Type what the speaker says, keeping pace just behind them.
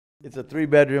It's a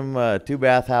three-bedroom,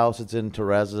 two-bath house. It's in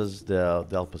Terrazas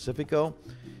del Pacifico.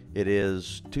 It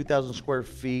is 2,000 square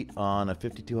feet on a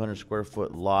 5,200 square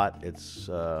foot lot. It's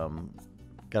got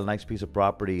a nice piece of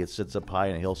property. It sits up high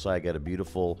on a hillside, got a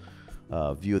beautiful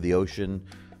view of the ocean,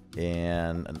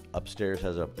 and upstairs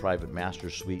has a private master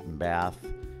suite and bath.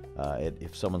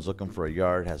 If someone's looking for a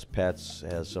yard, has pets,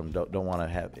 has some don't want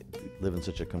to live in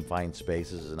such a confined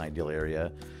space, this is an ideal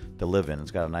area to live in. It's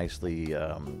got a nicely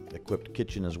equipped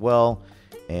kitchen as well.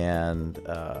 And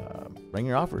bring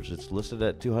your offers. It's listed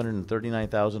at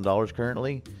 $239,000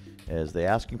 currently as the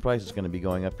asking price. It's going to be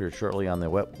going up here shortly on the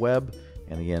web.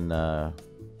 And again,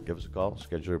 give us a call,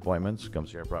 schedule your appointments, come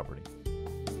see our property.